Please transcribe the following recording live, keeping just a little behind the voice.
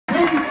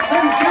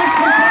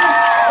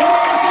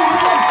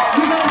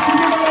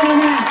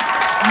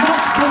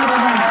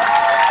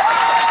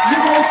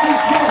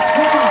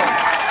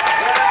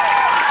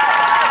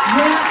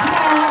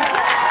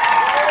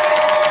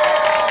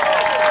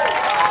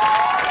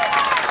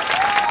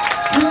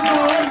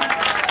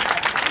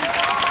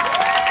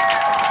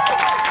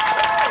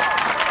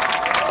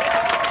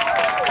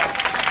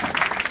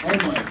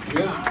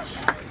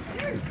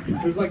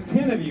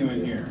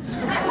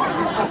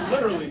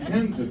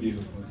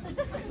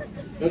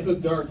That's a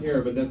dark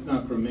hair, but that's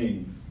not from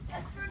me.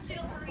 That's for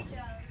Jill Marie Jones.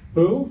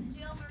 Who?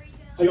 Jill Marie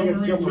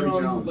Jones. Jill Marie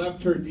Jones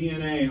left her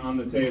DNA on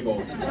the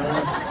table.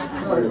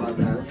 Sorry about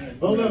that.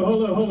 Hold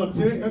up.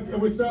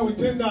 We start with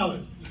 $10.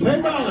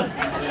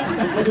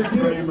 $10 for the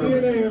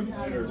DNA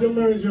of Jill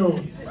Marie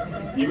Jones.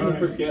 You're going to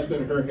forget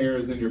that her hair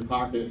is in your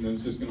pocket, and then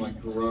it's just going to like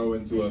grow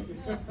into a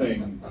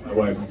thing. My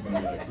wife is going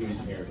to be like, whose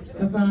hair is that?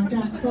 Cause I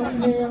got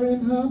some hair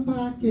in her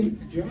pocket.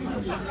 It's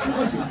Josh.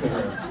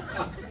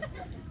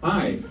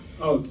 Hi.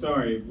 Oh,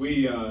 sorry.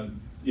 We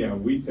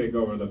take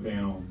over the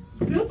panel.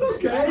 That's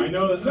okay. I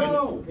know that.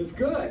 No, it's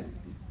good.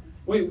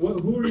 Wait,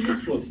 who are you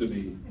supposed to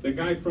be? The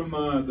guy from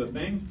the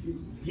thing?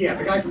 Yeah,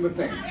 the guy from the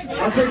thing.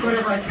 I'll take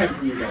whatever I can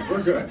from you guys.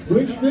 We're good.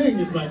 Which thing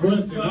is my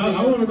question?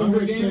 I want to know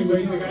which Games? thing. Are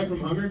you the guy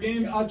from Hunger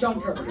Games? John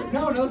Carpenter.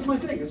 No, it's my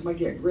thing. It's my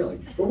gig, really.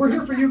 But we're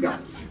here for you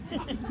guys.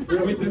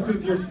 Wait, this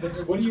is your.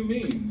 What do you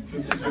mean?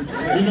 This is your.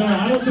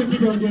 I don't think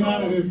you're gonna get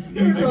out of this.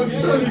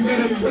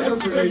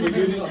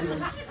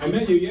 I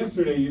met you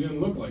yesterday. You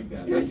didn't look like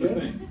that. That's the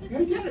thing. Yeah,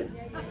 I did.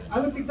 I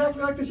looked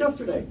exactly like this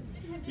yesterday.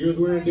 You was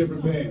wearing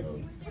different pants.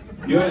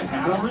 You had a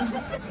hat on?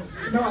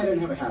 No, I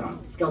didn't have a hat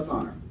on. Scout's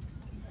honor.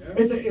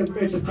 It's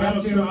a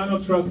tattoo. I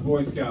don't trust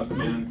Boy Scouts,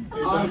 man.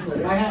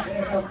 Honestly,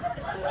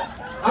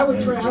 I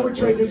would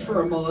trade this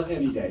for a mullet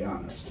any day,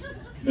 honest.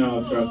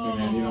 No, trust me,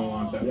 man. You don't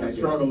want that. Yeah, The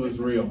struggle is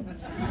real.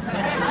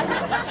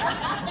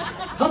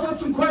 How about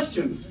some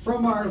questions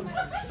from our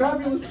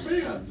fabulous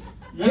fans?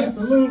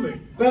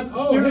 Absolutely. Let's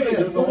do hey, this.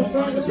 there's a whole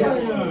bunch of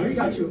We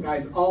got you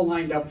guys all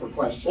lined up for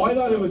questions. Well, I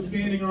thought it was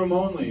standing room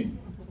only.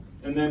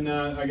 And then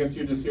I guess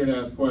you're just here to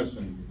ask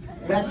questions.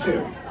 That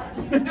too.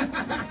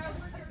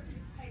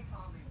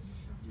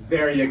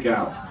 There you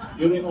go.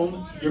 You're the only.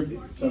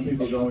 Some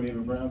people don't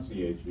even pronounce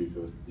the H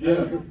usually.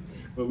 Yeah,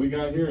 but we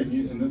got here,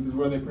 and this is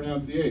where they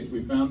pronounce the H.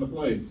 We found the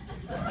place.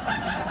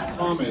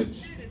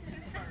 Homage.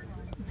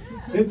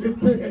 It's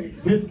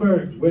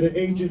Pittsburgh, where the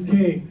H is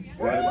king.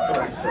 That is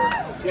correct, sir.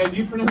 Yeah, do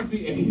you pronounce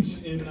the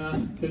H in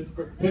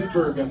Pittsburgh?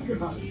 Pittsburgh.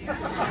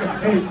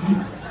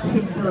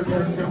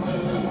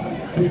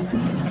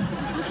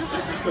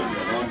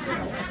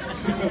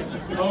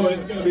 Oh,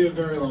 it's going to be a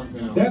very long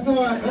panel. That's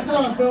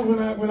how I felt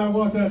when I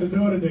walked out the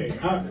door today.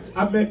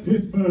 I met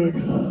Pittsburgh.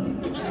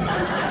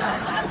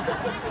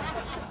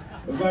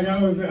 It's like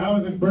I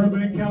was in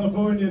Burbank,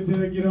 California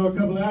until a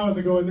couple of hours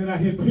ago, and then I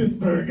hit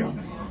Pittsburgh.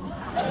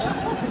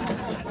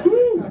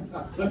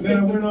 Then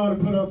I went on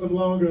to put on some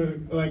longer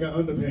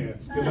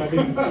underpants because I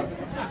needed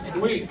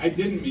it. Wait, I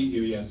didn't meet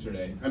you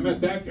yesterday. I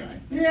met that guy.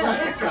 Yeah,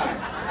 that guy.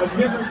 A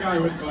different guy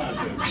with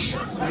glasses.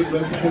 They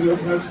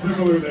look how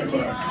similar they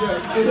look.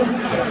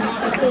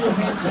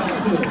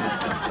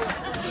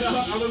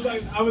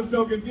 I was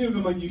so confused.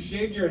 I'm like, you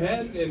shaved your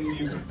head and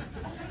you.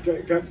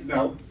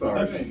 No, sorry.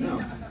 Okay, no.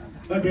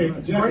 Okay,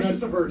 Josh is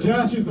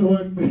the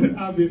one that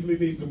obviously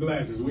needs some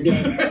glasses. We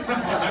got.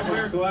 I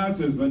wear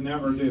glasses, but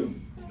never do.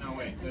 No,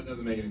 wait, that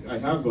doesn't make any sense. I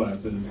have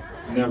glasses,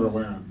 never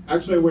wear them.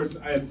 Actually,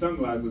 I had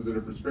sunglasses that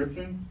are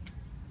prescription.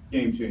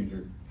 Game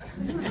changer.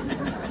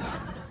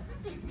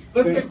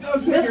 Let's get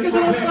those fabulous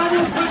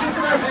questions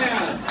for our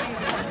fans.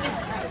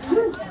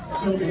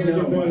 So we're gonna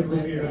get one from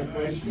here.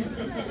 This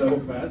is so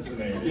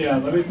fascinating. Yeah,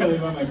 let me tell you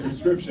about my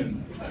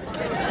prescription.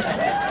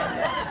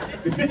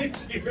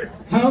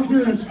 How's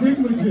your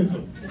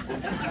astigmatism?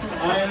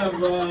 I have,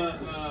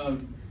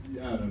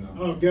 I don't know.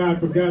 Oh God,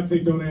 for God's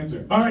sake, don't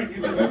answer. All right,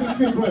 let's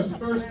get a question.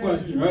 First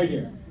question, right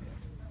here.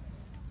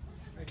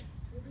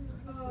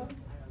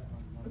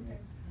 Okay.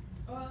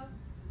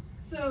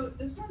 So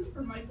this one's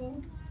for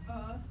Michael.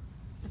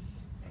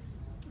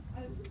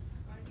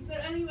 But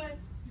anyway,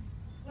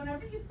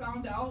 whenever you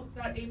found out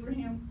that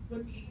Abraham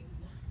would be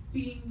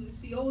being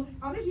Lucille,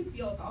 how did you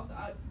feel about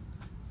that?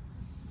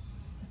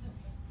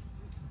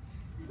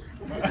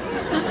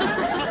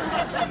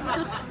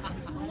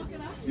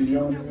 You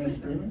yelling at me and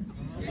screaming?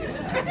 I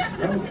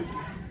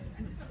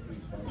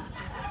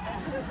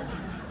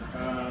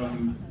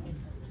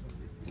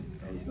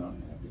was not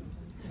happy.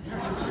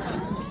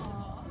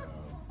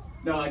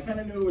 No, I kind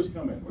of knew it was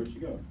coming. Where'd she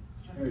go?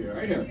 There you are.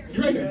 Right here.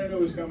 I kind of knew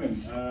it was coming.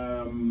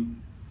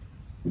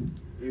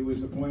 It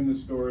was a point in the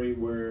story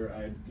where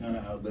I'd kind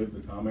of outlived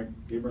the comic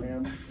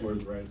Abraham, or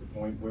was right at the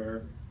point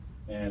where,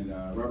 and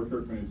Robert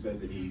Kirkman had said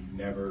that he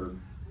never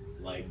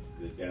liked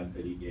the death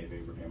that he gave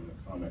Abraham in the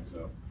comic,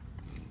 so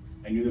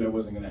I knew that I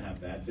wasn't going to have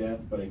that death,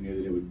 but I knew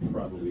that it would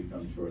probably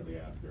come shortly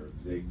after,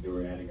 because they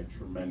were adding a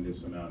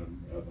tremendous amount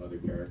of other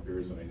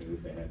characters, and I knew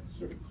that they had to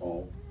sort of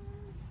call,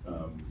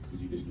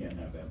 because you just can't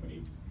have that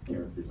many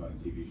characters on a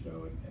TV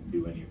show and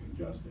do any of them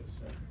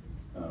justice. So,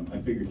 I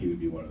figured he would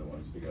be one of the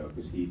ones to go,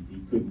 because he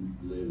couldn't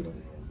live in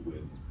a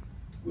world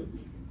with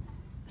Negan.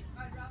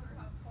 I'd rather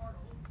have Carl,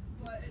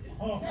 but...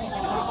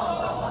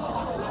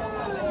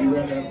 You'd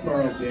rather have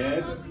Carl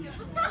dead?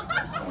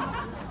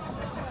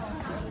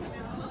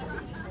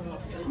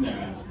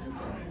 Nah.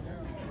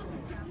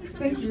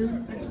 Thank you.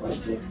 Next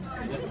question.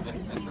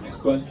 Next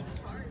question.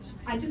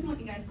 I just want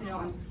you guys to know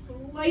I'm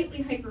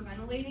slightly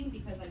hyperventilating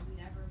because I've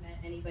never met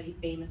anybody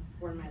famous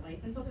before in my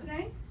life until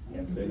today.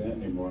 Can't say that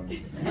anymore.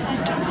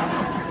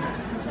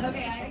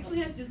 Okay, I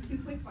actually have just 2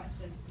 quick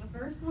questions. The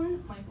first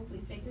one, Michael,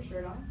 please take your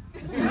shirt off.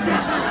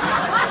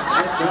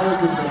 That was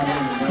his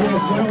beginning.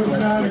 Yes, that was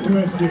not a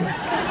question.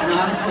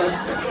 Not a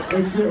question.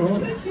 It's your own.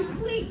 Could you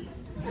please?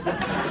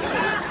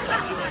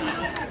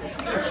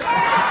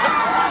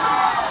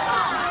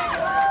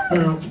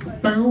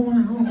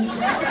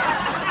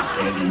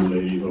 And you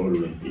ladies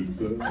ordering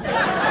pizza?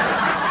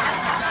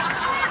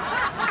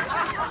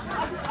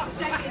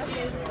 Second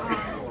is,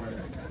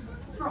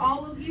 for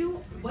all of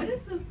you,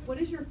 what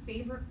is your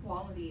favorite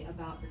quality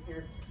about your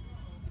character?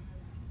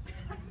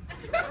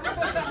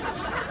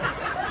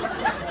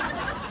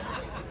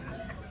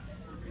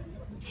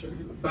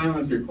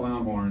 Silence your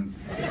clown horns.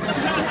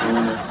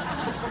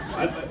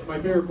 My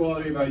favorite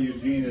quality about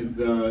Eugene is,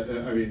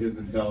 his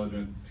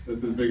intelligence.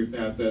 That's his biggest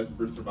asset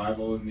for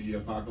survival in the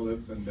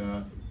apocalypse, and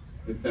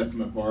it sets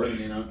him apart. I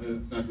mean,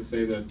 it's not to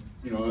say that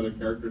other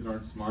characters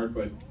aren't smart,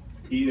 but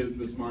he is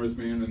the smartest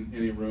man in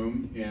any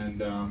room,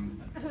 and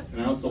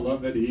I also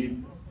love that he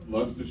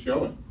loves to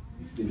show it.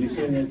 Did you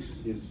say that's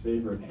his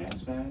favorite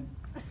asshat?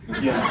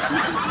 Yeah,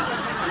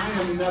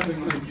 I am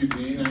nothing like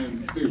Eugene. I am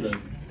stupid.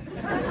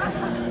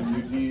 And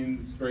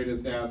Eugene's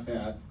greatest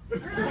asshat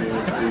is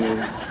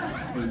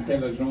his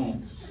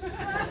intelligence.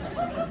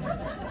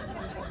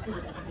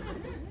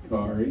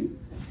 Khary?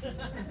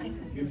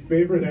 His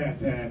favorite hat.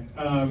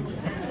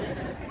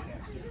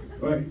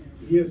 But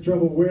he has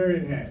trouble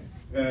wearing hats.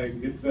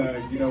 It's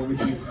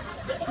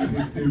with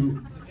his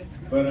do.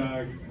 But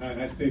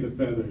I'd say the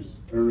feathers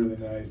are really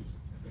nice.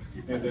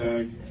 And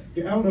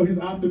I don't know, his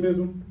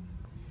optimism.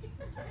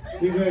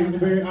 He's a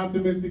very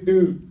optimistic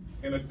dude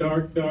in a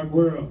dark, dark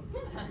world.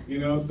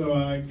 So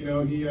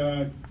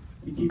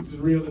he keeps it as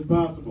real as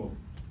possible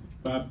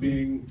by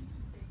being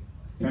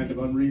kind of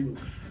unreal.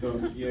 So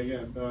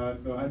yeah.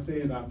 So I'd say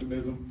his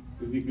optimism,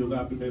 Ezekiel's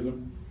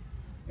optimism,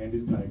 and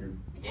his tiger.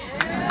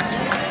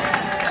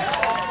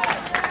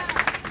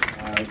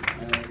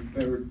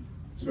 Favorite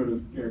sort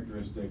of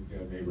characteristic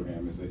of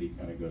Abraham is that he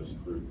kind of goes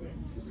through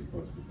things as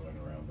opposed to going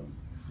around them.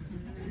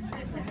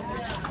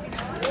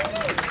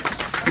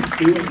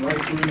 He went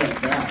right through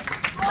that bat.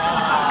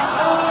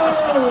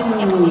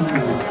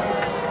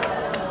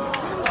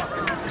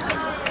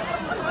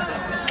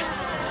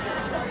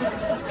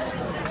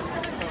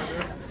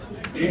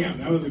 Damn,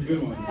 that was a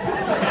good one.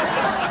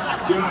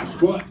 Josh,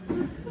 what?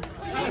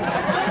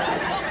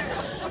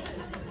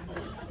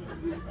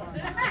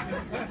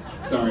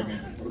 Sorry, man.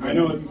 I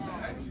know it.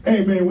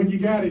 Hey man, when you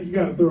got it, you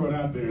got to throw it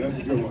out there. That's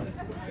a good one.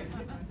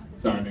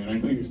 Sorry, man. I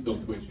know you're still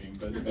twitching,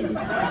 but I just.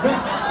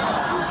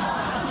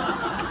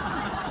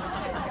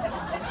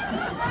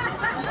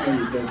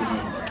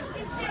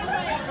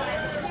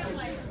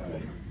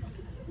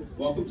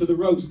 Welcome to the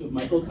roast of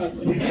Michael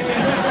Cudlitz. This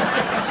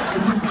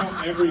is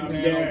how every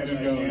panel's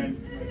been going.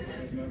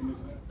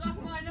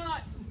 Why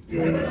not?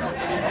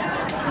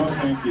 Oh,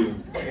 thank you.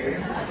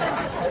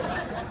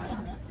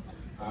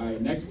 All right,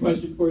 next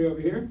question for you over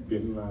here.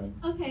 Get in line.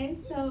 Okay,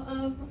 so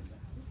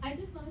I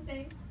just want to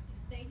say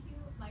thank you,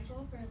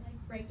 Michael, for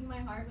breaking my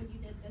heart when you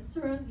did this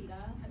to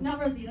Rosita. Not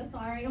Rosita,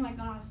 sorry. Oh my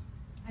gosh.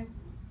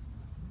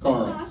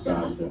 Carl.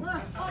 Sasha.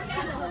 Oh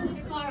yeah,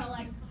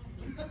 Carl.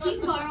 He's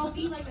Carl.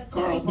 Be like a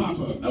Carl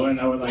Papa. I went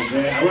like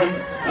that.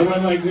 I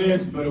went like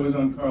this, but it was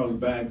on Carl's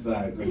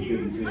backside, so you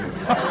couldn't see it.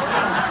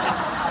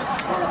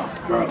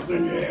 Carl's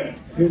in your head.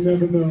 You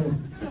never know.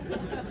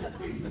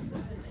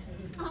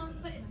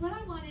 But what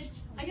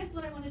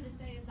I wanted to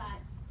say is that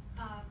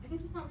I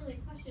guess it's not really a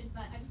question,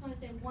 but I just want to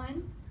say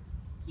one,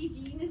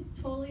 Eugene is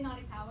totally not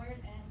a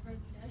coward, and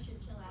Rosita should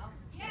chill out.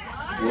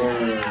 Yeah.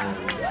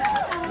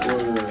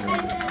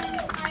 And then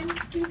I'm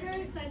super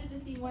excited to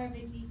see more of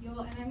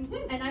Ezekiel,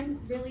 and I'm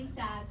really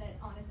sad that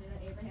honestly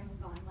that Abraham is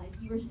gone.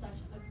 You were such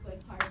a good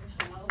part of the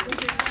show.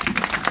 Which is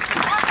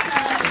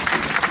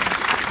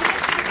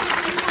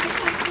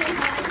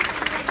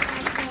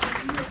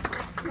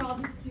you're all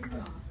super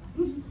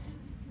awesome.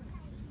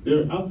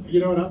 Dude, I'll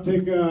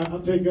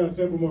take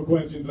several more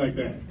questions like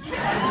that.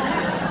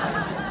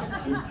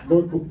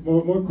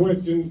 More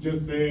questions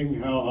just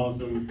saying how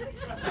awesome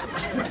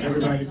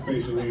everybody's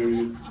facial hair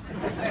is.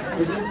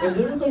 Has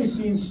everybody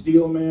seen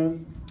Steel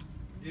Man?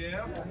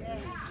 Yeah.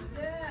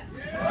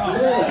 I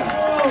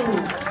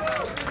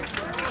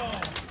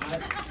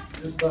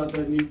just thought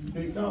that needed to be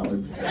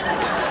acknowledged.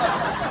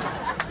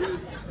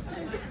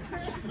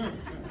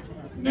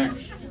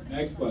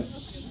 Next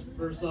question.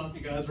 First off,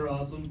 you guys are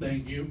awesome.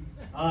 Thank you.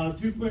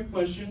 2 quick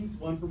questions,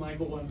 one for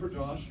Michael, one for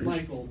Josh.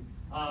 Michael,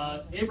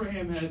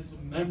 Abraham had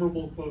some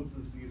memorable quotes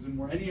this season.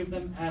 Were any of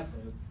them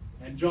ad-libbed?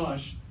 And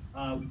Josh,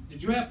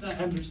 did you have to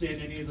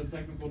understand any of the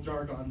technical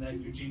jargon that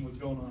Eugene was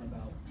going on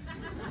about?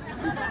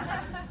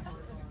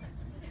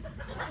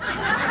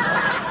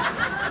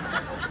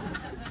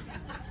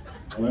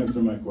 I'll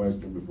answer my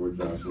question before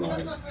Josh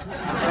lies.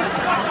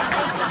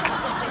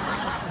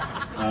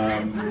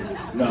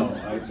 No,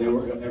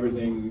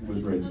 everything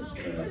was written.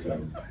 So.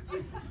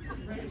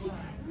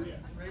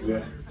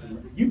 Yeah.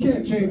 You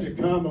can't change a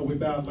comma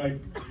without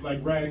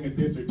writing a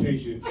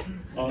dissertation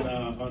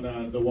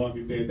on The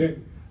Walking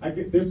Dead.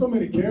 There's so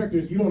many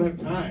characters, you don't have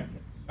time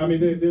I mean,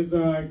 there's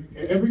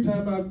every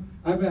time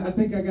I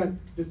think I got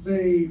to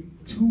say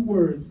 2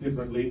 words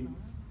differently,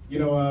 you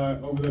know,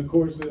 over the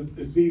course of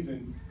the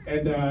season,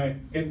 and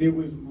it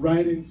was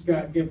riding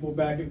Scott Gimple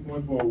back and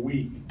forth for a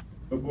week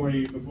before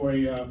he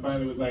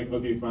finally was like,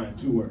 okay, fine,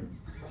 2 words.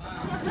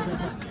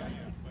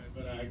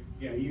 But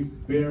yeah, he's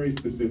very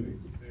specific,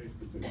 very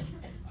specific.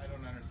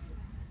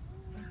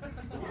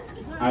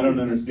 I don't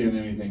understand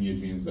anything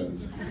Eugene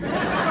says.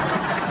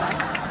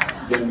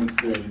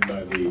 Demonstrated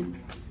by the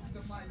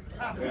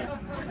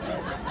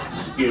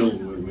skill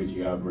with which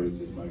he operates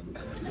his microphone.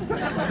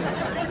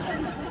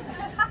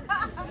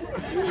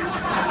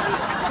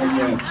 And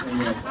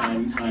yes,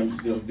 I'm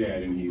still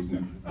dead and he's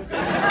not.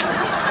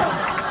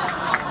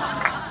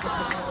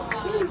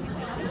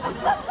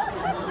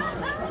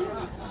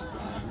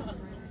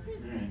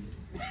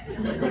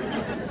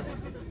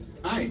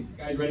 Hi,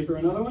 guys, ready for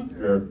another one?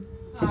 Sure.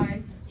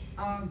 Hi.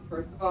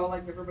 First of all,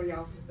 like everybody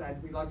else has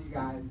said, we love you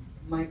guys.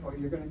 Michael,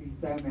 you're going to be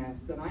so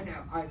missed, and I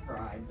know I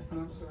cried, and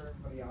I'm sure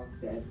everybody else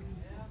did.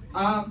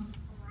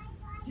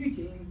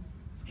 Eugene's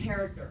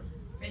character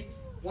makes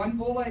 1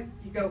 bullet,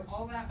 you go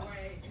all that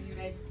way, and you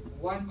make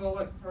 1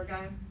 bullet per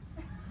gun.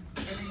 I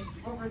mean,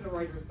 what were the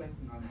writers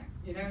thinking on that?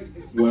 You know,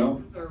 if she Well,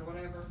 misses or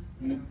whatever.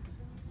 You know?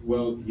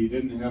 Well, he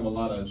didn't have a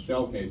lot of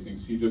shell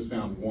casings. She just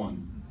found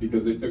 1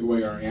 because they took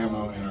away our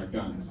ammo and our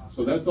guns.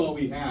 So that's all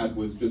we had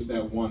was just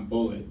that 1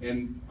 bullet.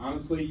 And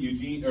honestly,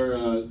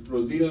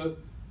 Rosita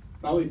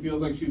probably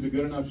feels like she's a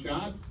good enough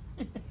shot,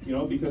 you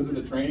know, because of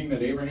the training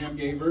that Abraham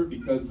gave her,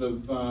 because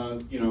of,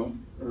 you know,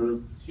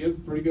 she has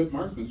pretty good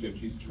marksmanship.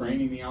 She's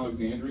training the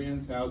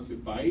Alexandrians how to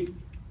fight.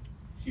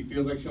 She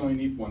feels like she only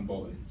needs 1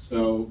 bullet.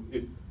 So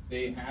if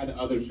they had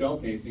other shell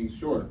casings,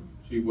 sure,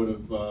 she would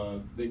have,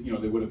 you know,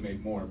 they would have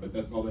made more, but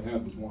that's all they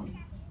had was 1.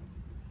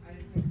 I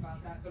didn't think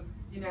about that, but,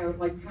 you know,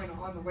 like kind of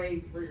on the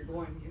way to where you're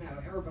going, you know,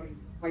 everybody's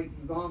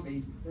fighting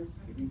zombies. There's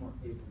got to be more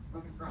cases.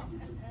 Nothing wrong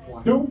with just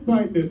 1. Don't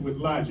fight this with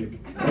logic.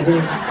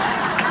 Okay?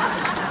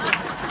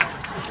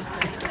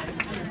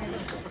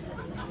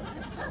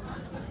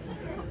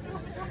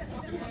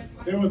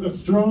 There was a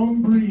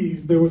strong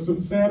breeze. There were some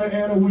Santa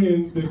Ana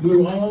winds that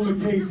blew all the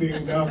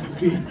casings out to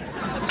sea.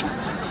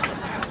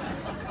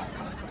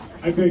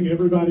 I think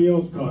everybody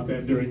else caught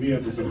that during the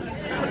episode.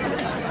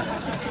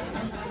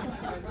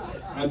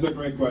 That's a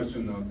great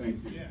question, though.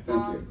 Thank you.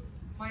 Thank you.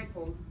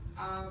 Michael,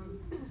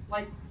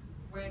 like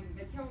when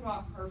they killed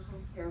off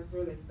Herschel's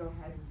character, they still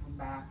had him come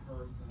back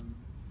for some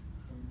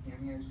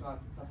cameo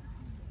shots and stuff.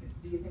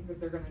 Do you think that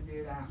they're going to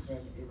do that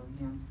with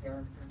Abraham's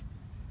character?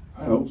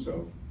 I hope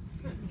so.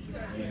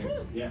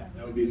 Yeah,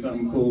 that would be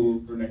something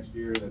cool for next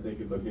year that they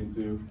could look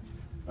into.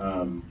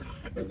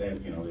 But they,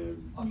 you know,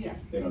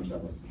 they don't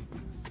tell us.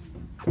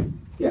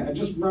 Yeah, and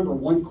just remember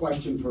 1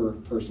 question per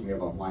person. We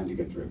have a line to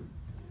get through.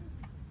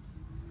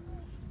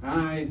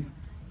 Hi,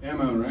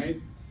 Emma,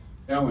 right?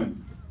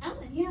 Ellen.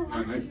 Ellen, yeah.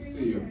 Hi, nice to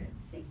see you.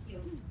 Thank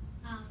you.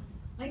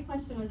 My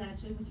question was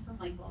for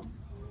Michael,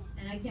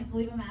 and I can't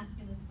believe I'm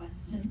asking this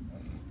question,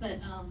 but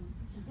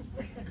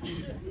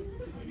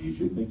You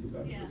should think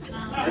about it. yeah.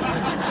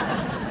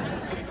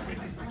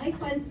 My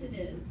question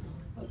is,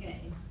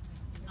 okay,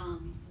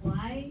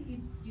 why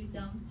you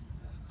dumped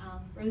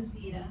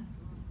Rosita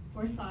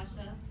for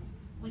Sasha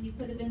when you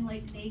could have been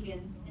like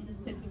Negan and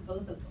just took them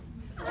both of them?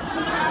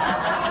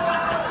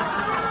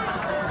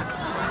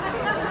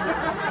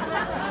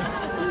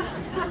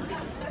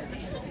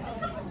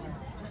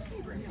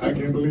 I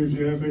can't believe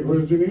she asked that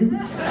question either.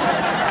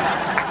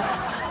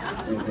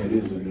 It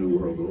is a new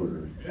world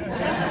order.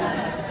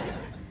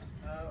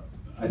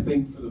 I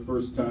think for the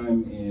first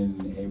time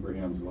in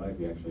Abraham's life,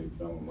 he actually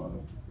fell in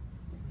love.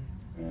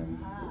 And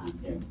you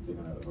can't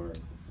deny the heart.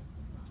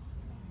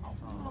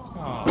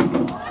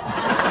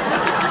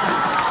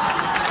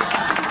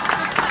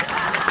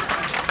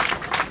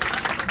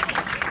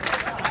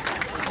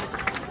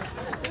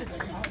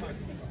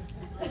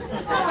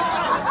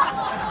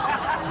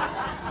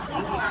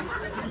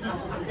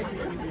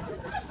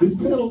 This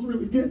pedal's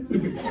really getting to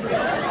me.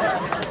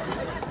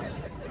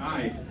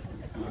 Hi.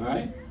 All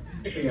right.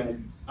 Hey guys,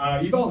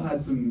 you've all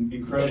had some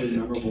incredibly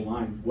memorable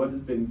lines. What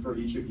has been for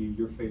each of you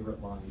your favorite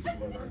line to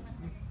deliver?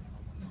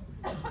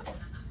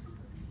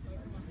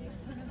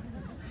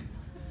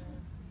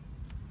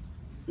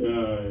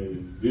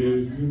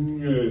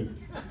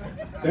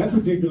 That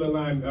particular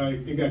line,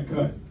 it got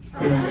cut.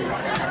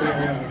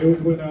 It was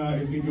when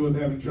Ezekiel was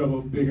having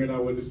trouble figuring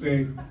out what to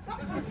say.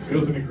 It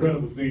was an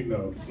incredible scene,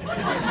 though.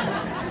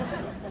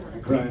 I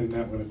cried in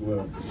that one as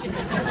well.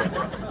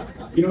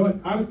 You know what?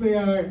 Honestly,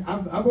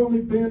 I've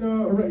only been.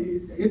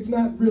 It's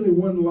not really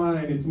one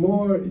line. It's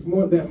more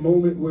that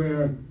moment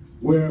where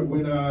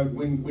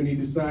when he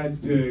decides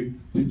to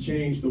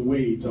change the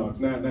way he talks,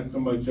 not so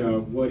much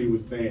what he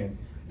was saying.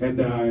 And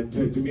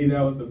to me,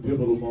 that was the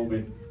pivotal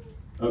moment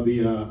of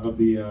the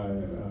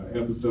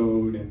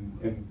episode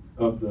and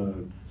of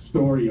the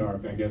story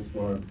arc, I guess,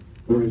 for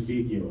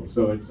Ezekiel.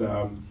 So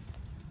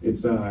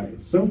it's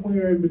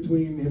somewhere in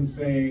between him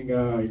saying,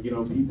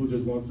 people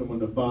just want someone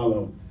to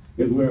follow,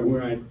 is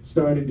where I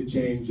started to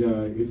change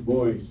his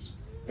voice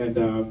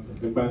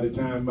And by the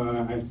time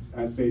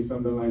I say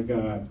something like,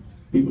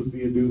 people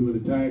see a dude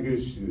with a tiger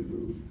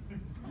shoe.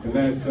 And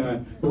that's,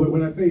 but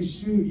when I say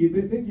shoe, you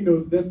think, you know,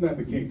 that's not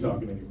the king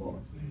talking anymore.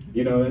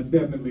 You know, that's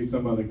definitely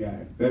some other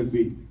guy. That's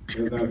Zeke.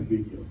 That's not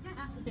Ezekiel.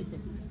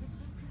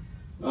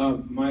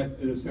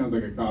 This sounds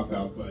like a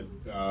cop-out, but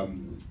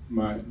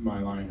my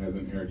line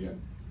hasn't aired yet.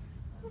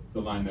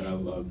 The line that I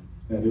love.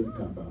 That is a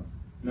cop-out.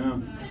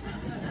 No.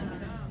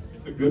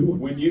 It's a good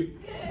one.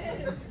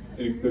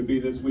 It could be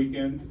this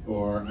weekend,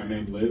 or I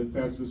may live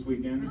past this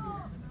weekend.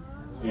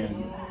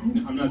 And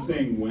I'm not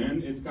saying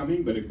when it's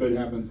coming, but it could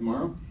happen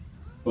tomorrow.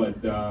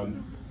 But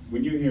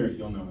when you hear it,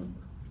 you'll know it.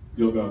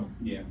 You'll go,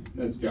 yeah,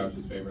 that's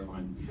Josh's favorite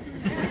line.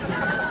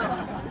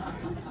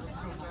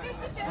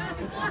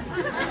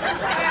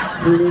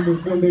 Tune in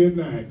to Sunday at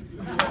 9.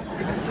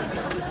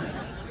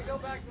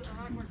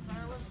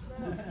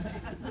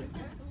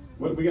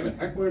 What, we got a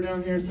heckler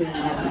down here saying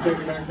he wants to take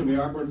it back to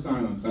the awkward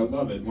silence. I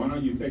love it. Why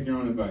don't you take your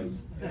own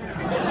advice?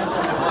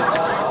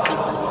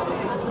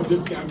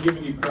 I'm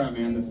giving you crap,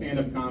 man. The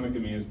stand-up comic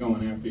in me is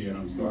going after you, and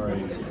I'm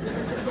sorry.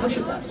 Push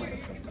it that way.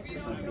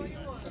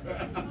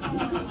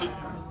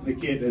 The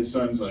kid, his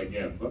son's like,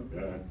 yeah, fuck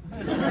that.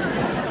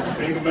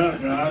 Take him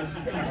out, Josh.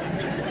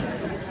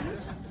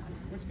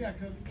 What you got,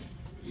 Coach?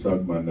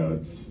 Suck my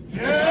nuts.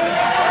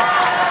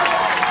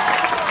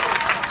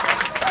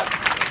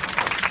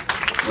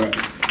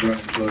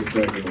 Right, close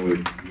second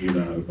with you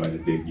know how to fight a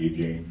dick,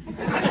 Eugene. I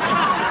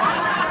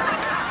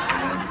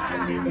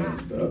mean that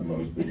with the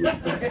utmost of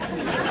respect.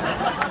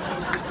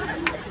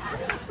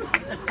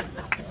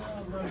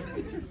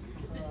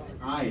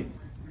 Hi.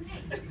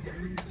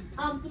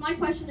 So my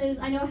question is,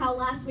 I know how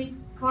last week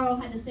Carl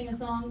had to sing a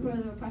song for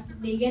the request of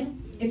Negan.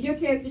 If your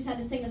characters had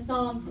to sing a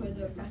song for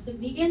the request of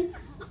Negan,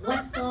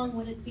 what song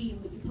would it be?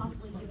 Would you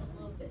possibly give us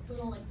a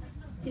little like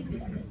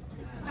tidbit of it?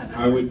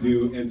 I would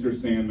do Enter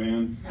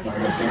Sandman.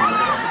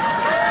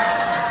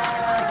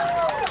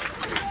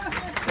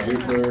 Stay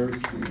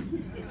first.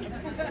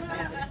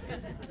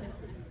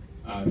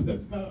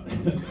 That's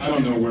I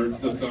don't know words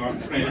to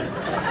songs, man.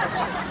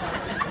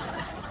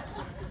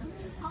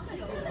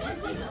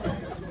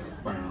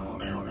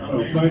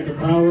 Fight the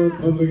power,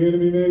 Public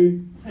Enemy,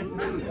 maybe?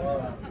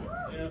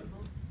 Yeah.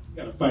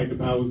 Gotta fight the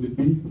powers that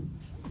be.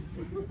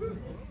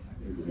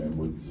 Here's a guy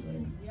wouldn't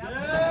sing.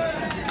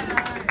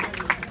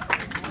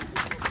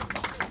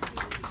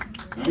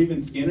 Not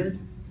even Skinner?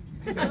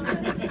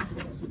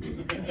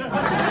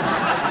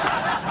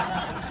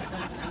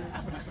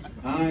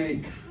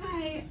 Hi.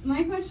 Hi,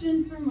 my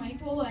question's for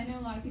Michael. I know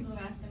a lot of people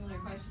have asked similar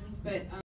questions, but